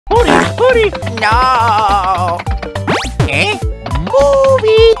Hurry! No! Eh?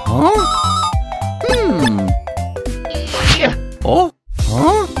 Movie! Huh? Oh?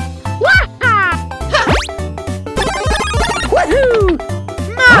 Huh? Woohoo!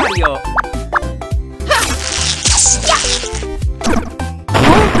 Mario!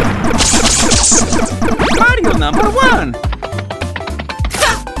 Mario #1!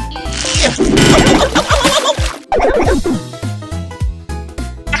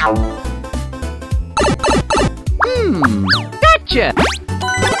 Gotcha!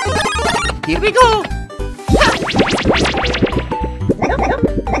 Here we go!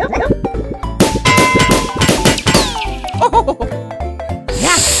 Oh!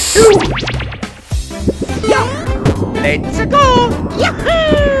 Yahoo! Let's go! Yahoo!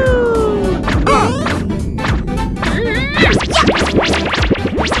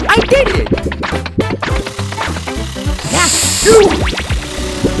 I did it! Yahoo!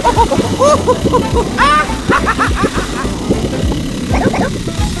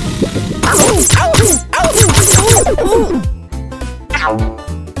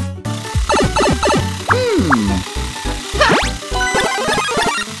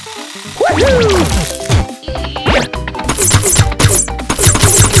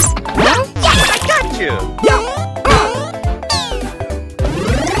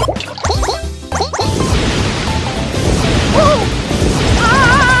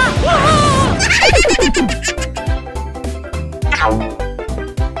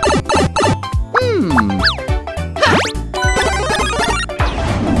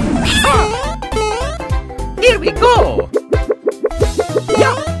 Here we go!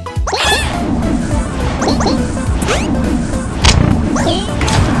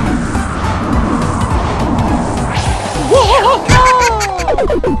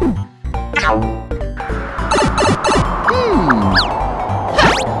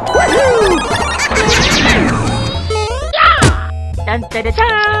 Dun, dun, dun,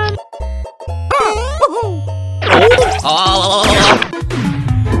 dun.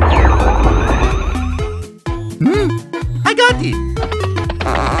 I got it!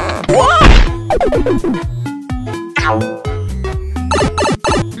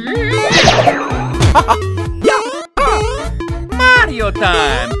 Mario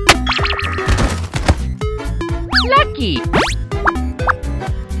time! Lucky!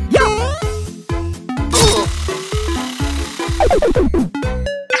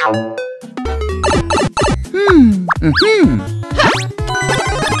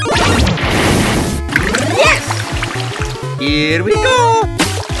 Yes! Here we go!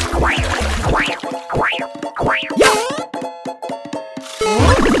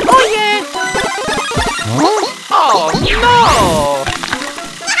 Oh yeah! Oh no!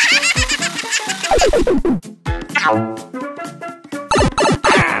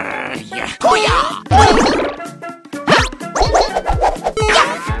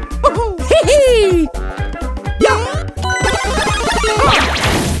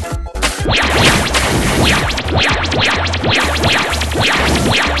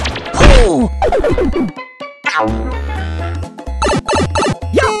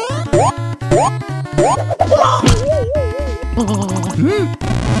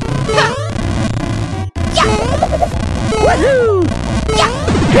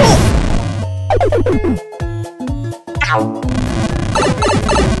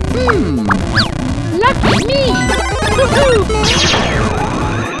 Lucky me!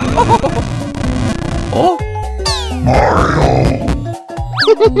 Oh! Mario!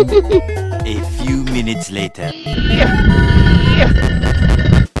 A few minutes later.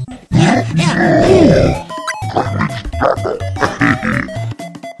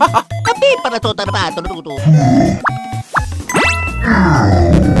 Tapi para trabajo tudo.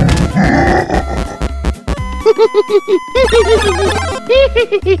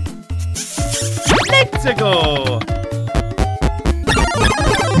 Let's go!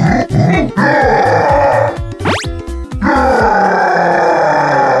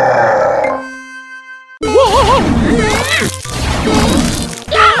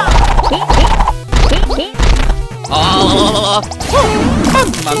 Oh,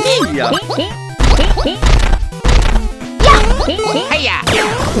 mamma mia! Hiya!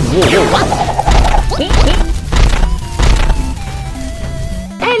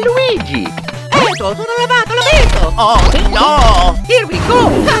 È Luigi! Sono lavato, l'ho visto! Oh no! Here we go!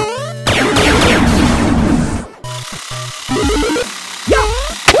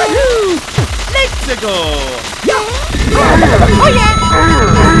 Let's go! Oh yeah!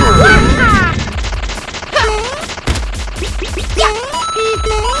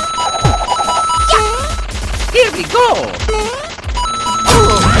 Here we go!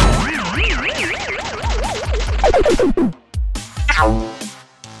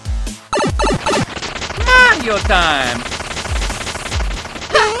 time!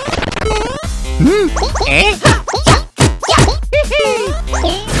 Eh?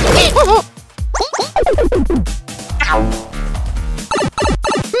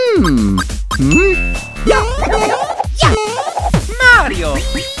 Mario!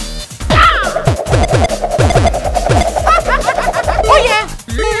 Oh yeah!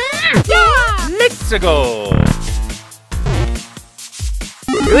 Let's go!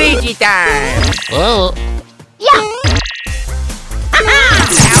 Luigi time! Oh.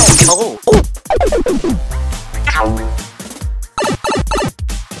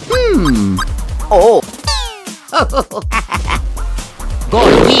 Oh. Oh. Go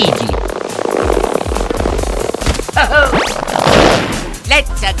Luigi.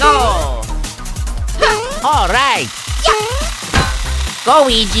 Let's go! All right. Go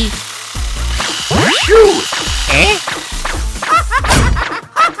Luigi. Shoot! Eh?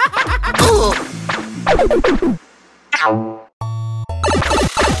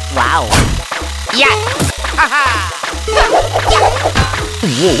 Wow. Yeah! Haha!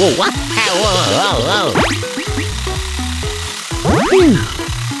 Whoa, whoa, what? Whoa,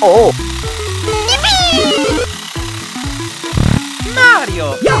 Oh!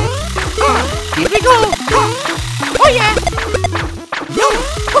 Mario! Here we go! Oh yeah!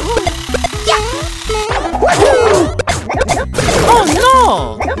 Oh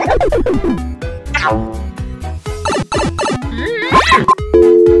no! Huh?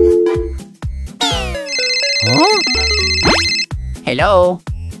 Hello?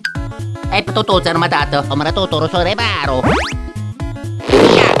 Eh, patutulsan naman dato. O maratuturo sa rebaro.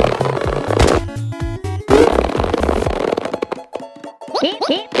 Yeah.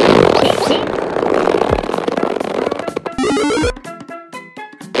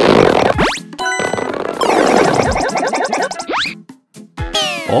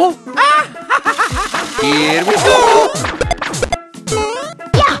 Oh! Here we go!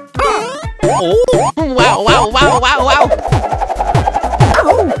 Oh! Wow, wow, wow, wow, wow.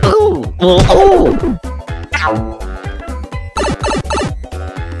 Oh! Oh.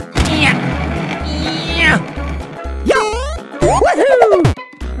 Yeah! Yeah! Woohoo!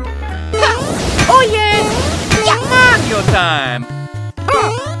 Oh yeah! Mario time!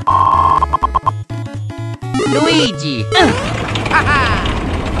 Luigi. Haha!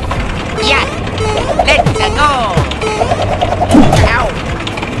 Yeah! Let's go!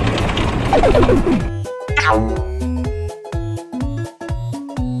 Ow!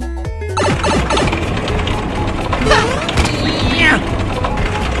 Yeah!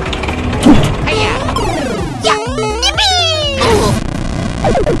 Hiya! Yeah! Yippee!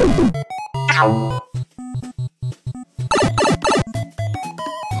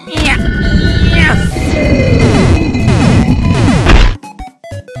 Yeah! Yeah!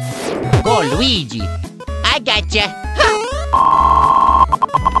 Go Luigi. I gotcha.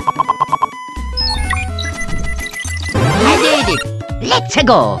 I did it. Let's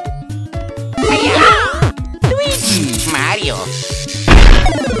go. Hiya! Luigi. Mario.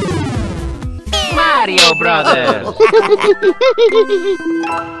 Mario Brothers!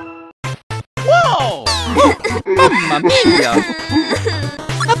 Wow! Mamma mia!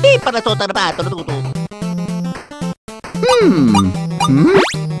 Tapi para sa tarbato natuto.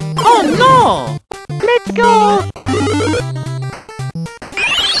 Oh no! Let's go!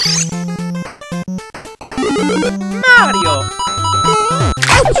 Mario!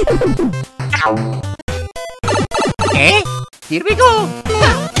 Eh? Here we go!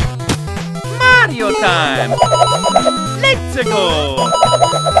 Mario time! Let's go!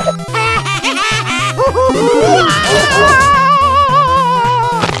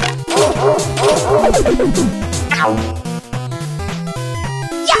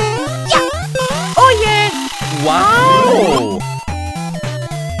 Oh yeah! Wow!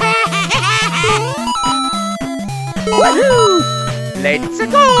 Woohoo! Let's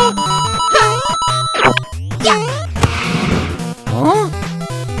go! Huh?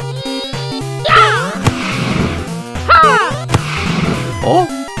 Oh!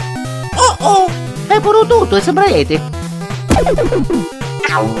 Oh oh! È pure tutto, e sembrate.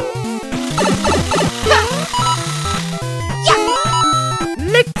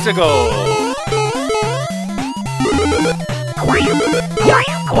 Let's go!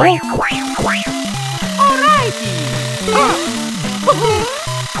 Alrighty!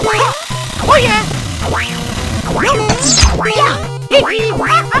 Oh yeah!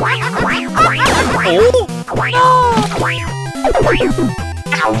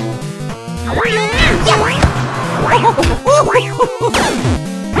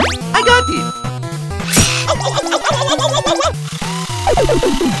 I got it!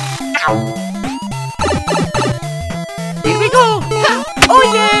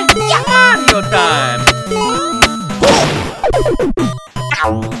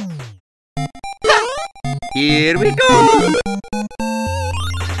 Here we go!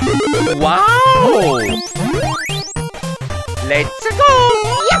 Wow! Let's go!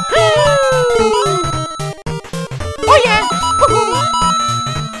 Yahoo! Oh yeah! Woohoo!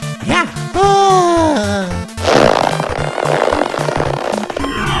 Yeah! Whoa!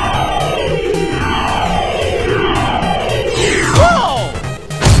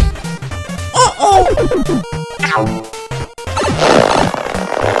 Uh-oh! Ow!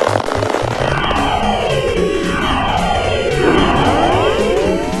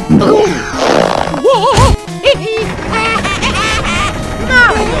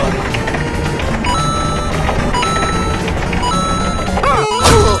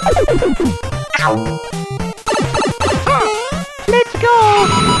 Let's go!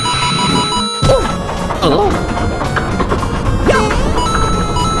 Oh!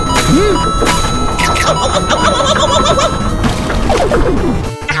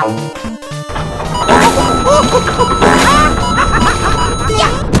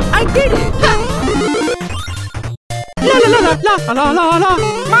 Yeah! I did it! La la la la la la la la!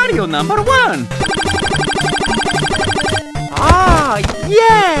 Mario #1! Ah,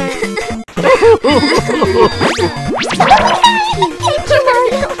 yeah!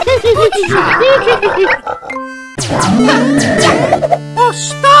 Oh,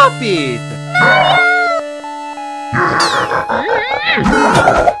 stop it!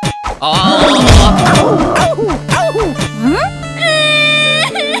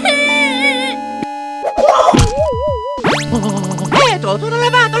 Tutto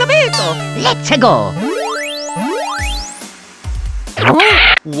lavato, l'ho visto! Let's go!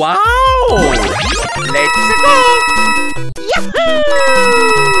 Wow! Let's go! Yahoo!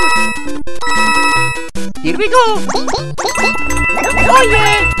 Here we go! Oh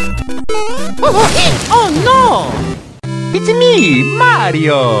yeah! Oh no! It's me,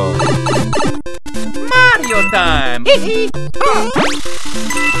 Mario! Mario time!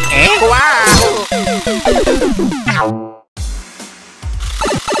 Wow!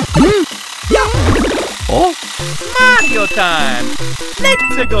 Oh! Mario time!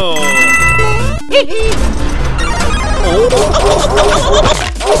 Let's go!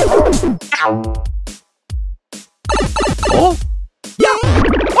 Oh! Yeah!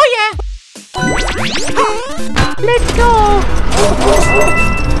 Oh yeah! Let's go!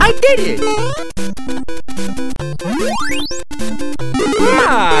 I did it!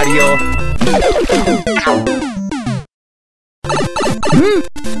 Mario!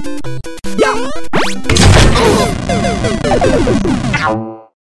 Yeah!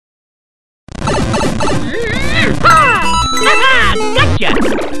 Gotcha!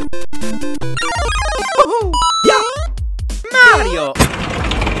 Yeah! Mario!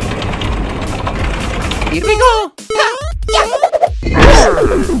 Here we go! Yeah!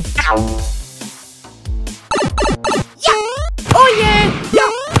 Oh yeah!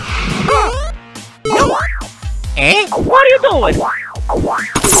 Yeah! No! Eh? What are you doing?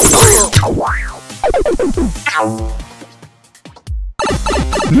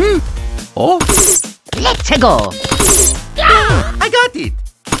 Oh! Let's go! I got it!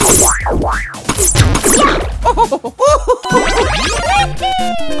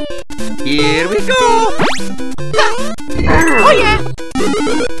 Here we go! Oh yeah!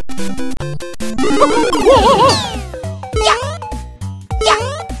 Yeah! Yeah!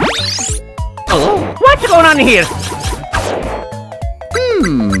 Oh, what's going on here?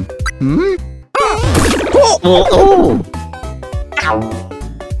 Oh!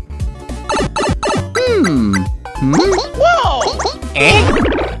 Whoa! Eh?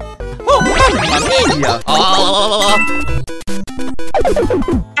 Oh, mamma mia!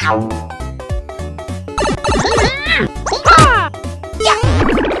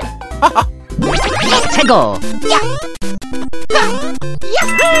 Let's go! Yahoo!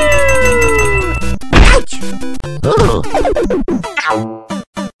 Ouch!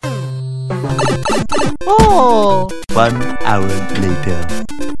 Oh! 1 hour later.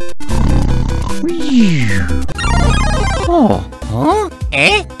 Oh! Huh?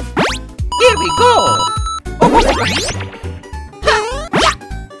 Eh? Here we go!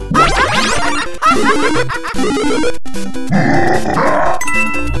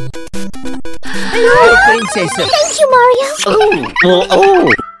 Hello, princess! Thank you, Mario.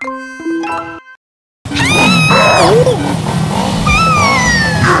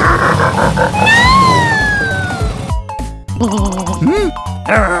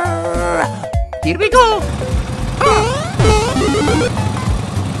 Here we go!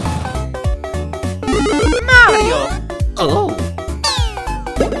 Mario! Oh!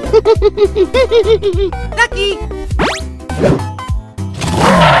 Lucky!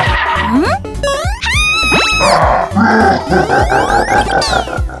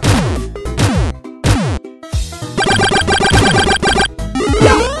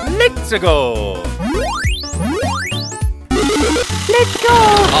 Let's go. Let's go!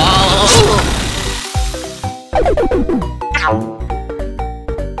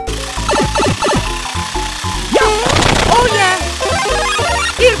 Oh yeah!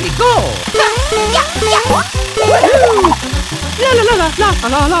 Here we go! La la la la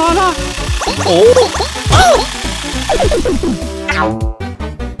la la la la.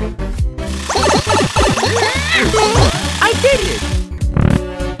 I did it!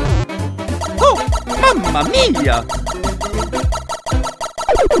 Oh, mamma mia!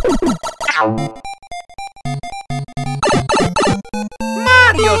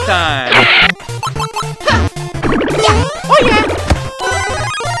 Mario time! Oh yeah!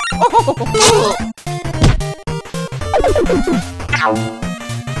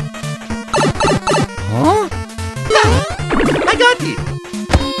 Huh? I got it!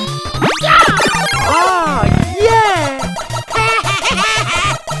 Ah, yeah!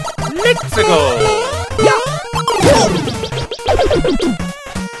 Let's go.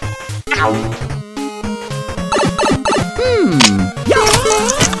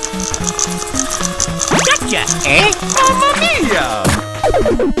 Gotcha, eh? Mamma mia!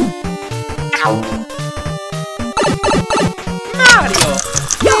 Mario!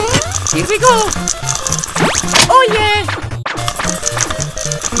 Here we go! Oh yeah!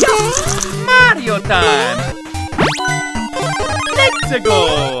 Mario time! Let's go.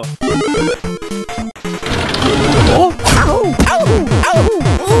 Oh! Ow! Ow! Ow!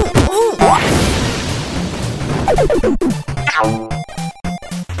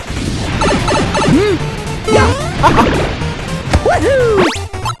 Woohoo!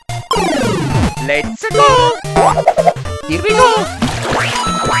 Let's go! Here we go!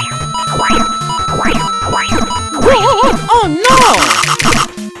 Oh no!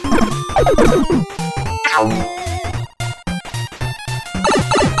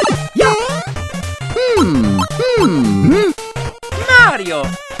 Mario!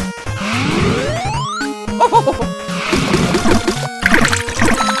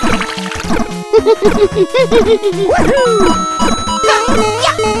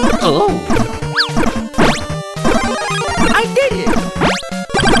 Oh! I did it!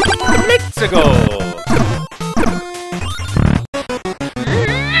 Let's go.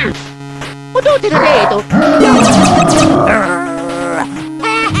 Potuti lo vedo!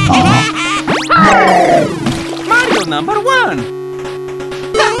 Mario number 1.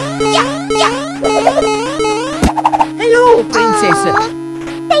 Hello, princess!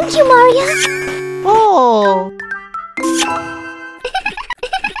 Thank you, Mario. Oh!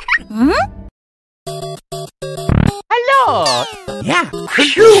 Hello! Yeah!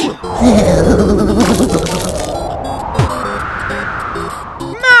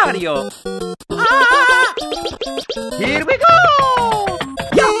 Mario! Ah! Here we go!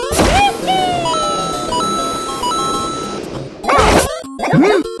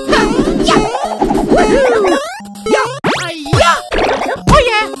 Oh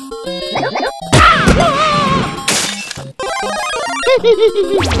yeah!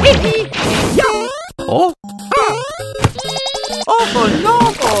 Oh! Oh no!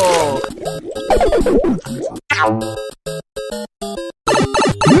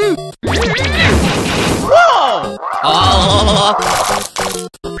 Whoa! Oh!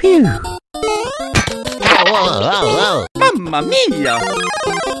 Phew! Mamma mia!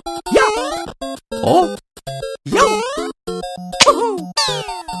 Oh! Yo! Woohoo!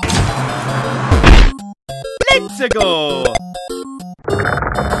 Let's go.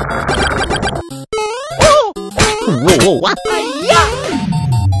 Whoa! What? Yeah!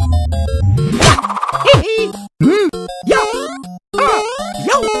 Yeah!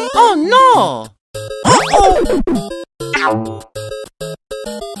 Yo! Oh no! Uh-oh!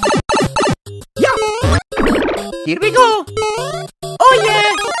 Yeah! Here we go! Oh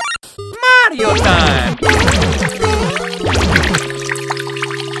yeah! Mario time.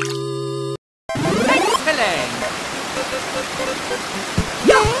 Excellent.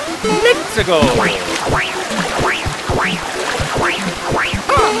 Yeah! Let's go.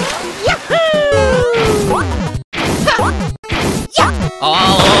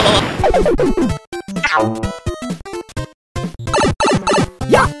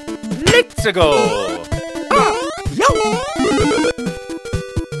 Yeah! Let's go. Yo!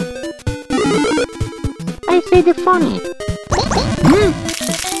 I say the funny.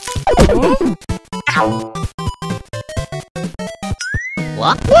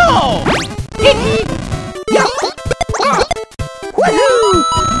 What? Whoa! Yeah! Woohoo!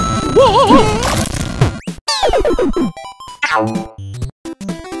 Whoa! Oh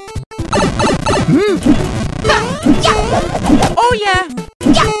yeah!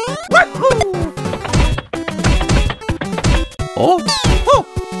 Oh! Oh!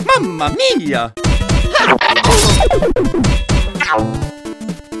 Mamma mia!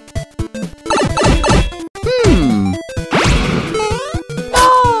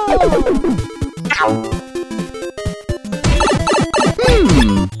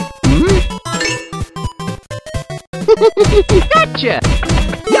 Gotcha!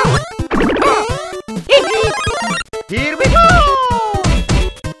 Here we go!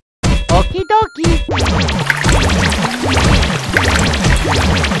 Okie dokie!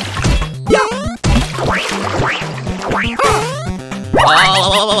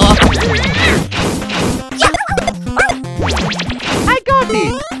 I got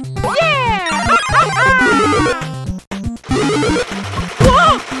it! Yeah!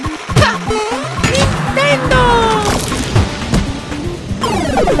 Whoa! Nintendo!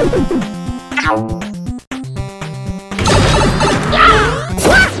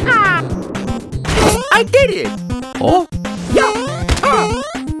 I did it! Oh!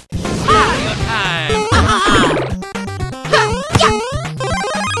 Mario time!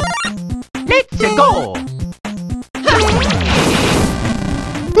 Let's go!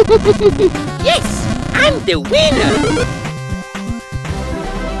 Yes! I'm the winner!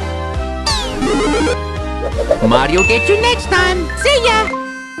 Mario get you next time! See ya!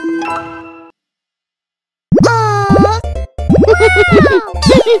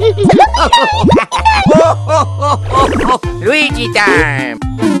 Luigi time!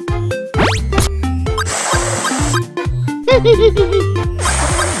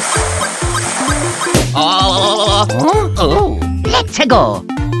 Oh! Let's go.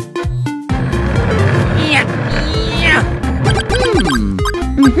 Yeah, yeah.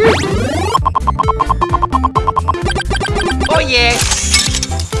 Oh yeah!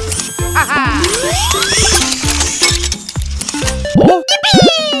 Haha! Oh!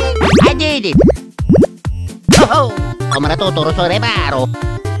 I did it. Oh, come natuturo sa reparo.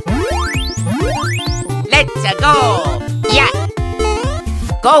 Let's go! Yeah.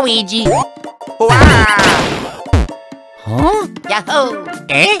 Go, Luigi. Wow! Huh? Yahoo!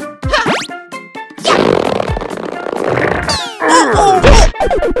 Eh?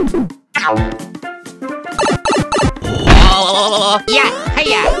 Oh, yeah,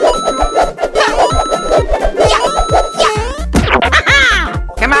 hiya.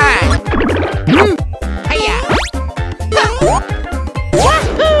 Come on! Hiya.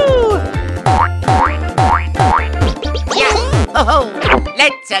 Wahoo! Yeah. Oh,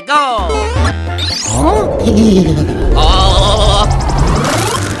 Let's go!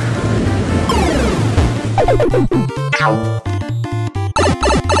 huh?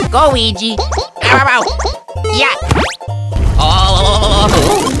 Go, Luigi. Ow. Yeah. Oh.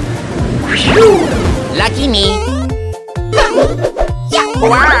 Lucky me.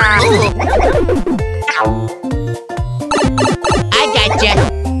 Wow! I gotcha.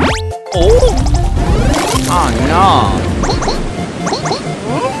 Oh! Oh no!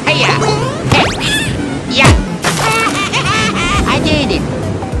 Hiya. Hey. Yeah. I did it.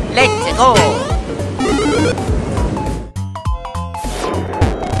 Let's go!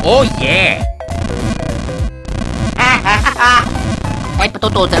 Oh yeah! Ay,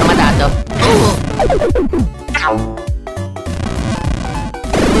 patutusan naman dato.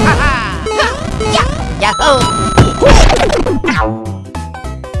 Yahoo!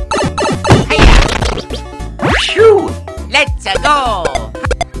 Hiya. Shoo! Let's go!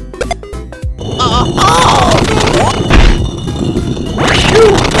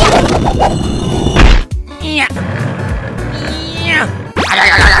 Yeah! Yeah!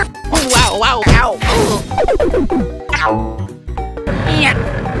 Wow, wow, wow. Yeah!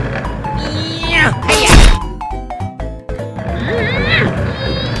 Yeah! Hiya.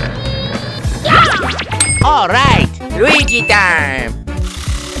 All right, Luigi time.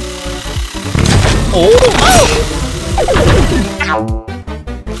 Oh!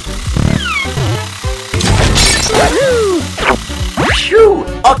 Shoo!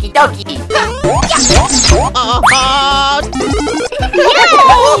 Okie dokie.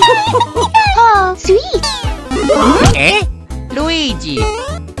 Oh, sweet. Eh? Luigi.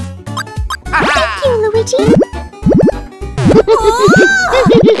 Thank you, Luigi.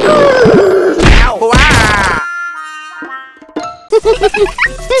 Wow!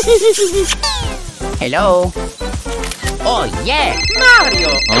 Hello. Oh, yeah.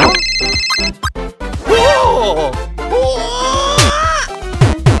 Mario! Huh? Whoa!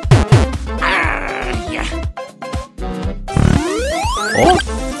 Ah, yeah. Oh!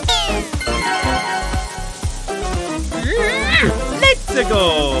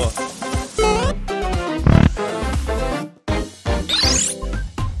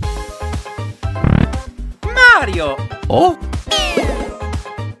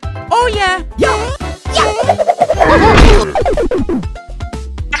 yeah!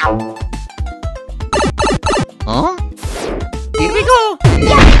 Huh? Here we go!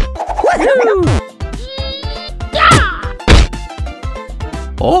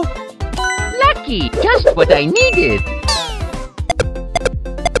 Oh, Lucky! Just what I needed!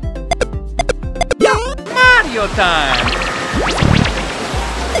 Mario time!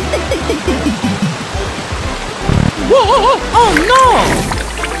 Whoa! Oh no!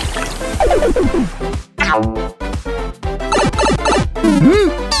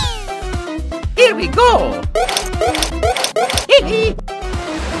 Here we go! Hee-hee!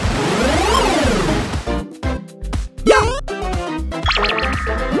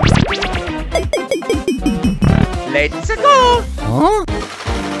 Let's go! Huh?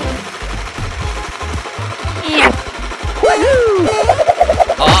 Woohoo!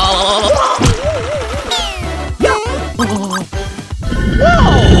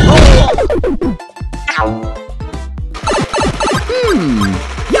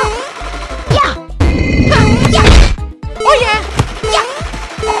 Oh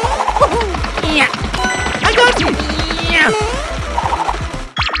yeah! I got you!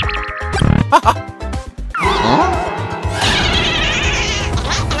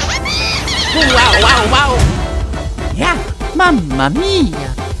 Wow, wow, wow! Yeah! Mamma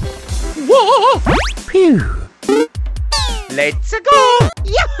mia! Whoa! Phew! Let's go!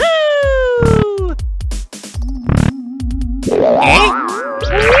 Yahoo! Eh?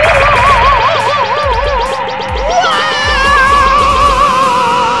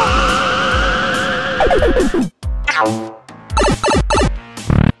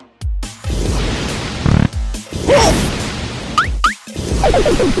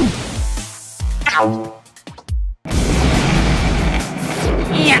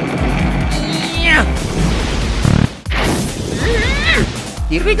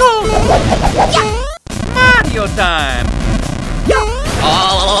 Here we go! Mario time!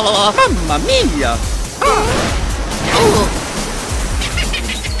 Mamma mia! Oh!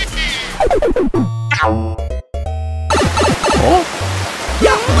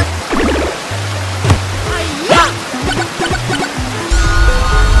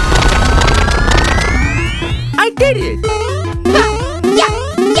 I did it!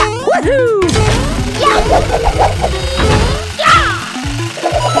 Woohoo!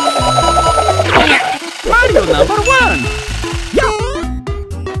 Mario number one!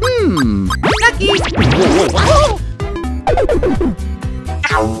 Lucky! Huh?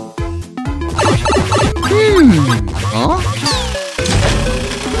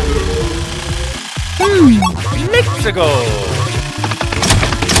 Let's go!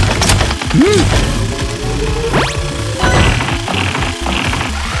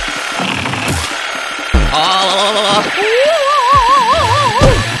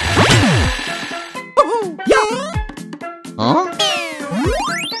 Huh?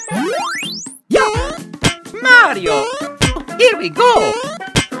 Mario! Here we go!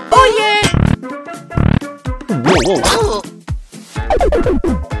 Oh yeah!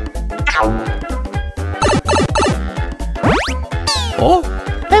 Oh!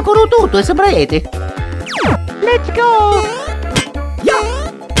 Eccolo tutto e sembrate! Let's go!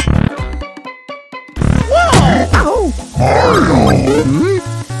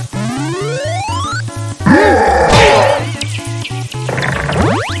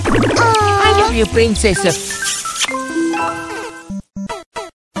 I love you, princess!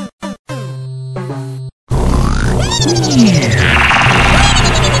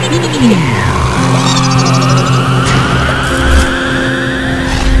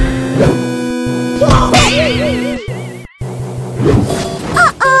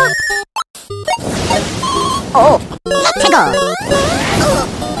 Oh! Let's go,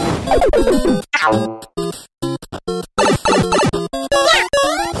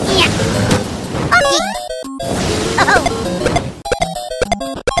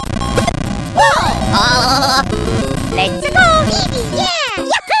 baby! Yeah!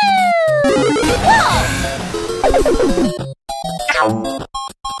 Yahoo!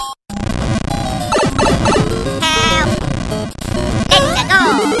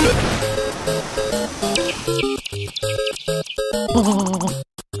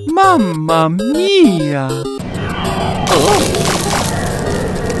 Mamma mia!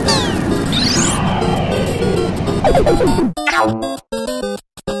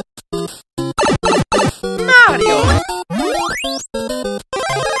 Mario!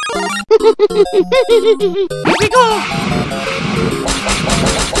 Here we go!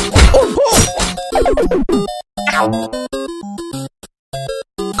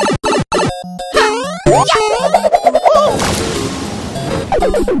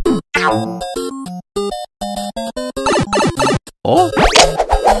 Oh.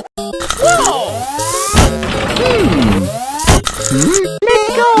 Let's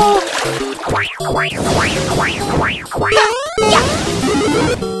go!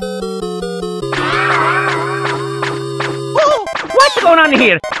 Oh, what's going on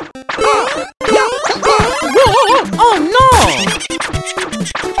here? Oh no!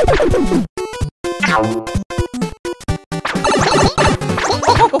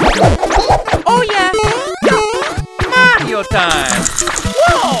 Oh yeah! Mario time.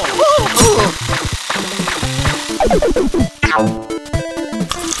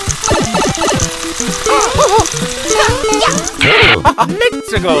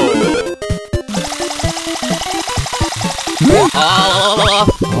 Let's go.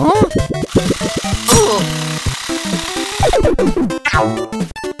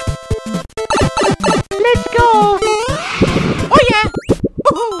 Let's go! Oh yeah!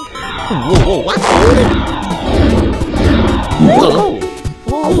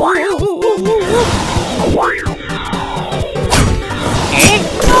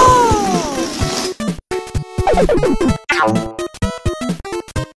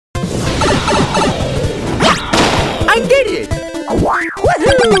 I did it!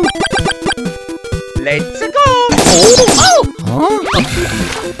 Let's go!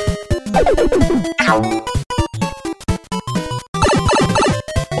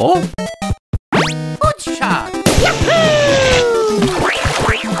 Oh. Good shot!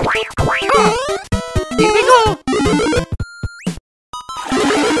 Here we go!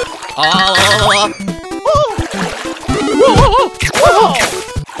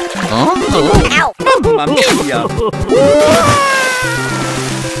 Mamma mia.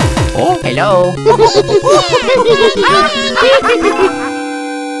 Oh, hello!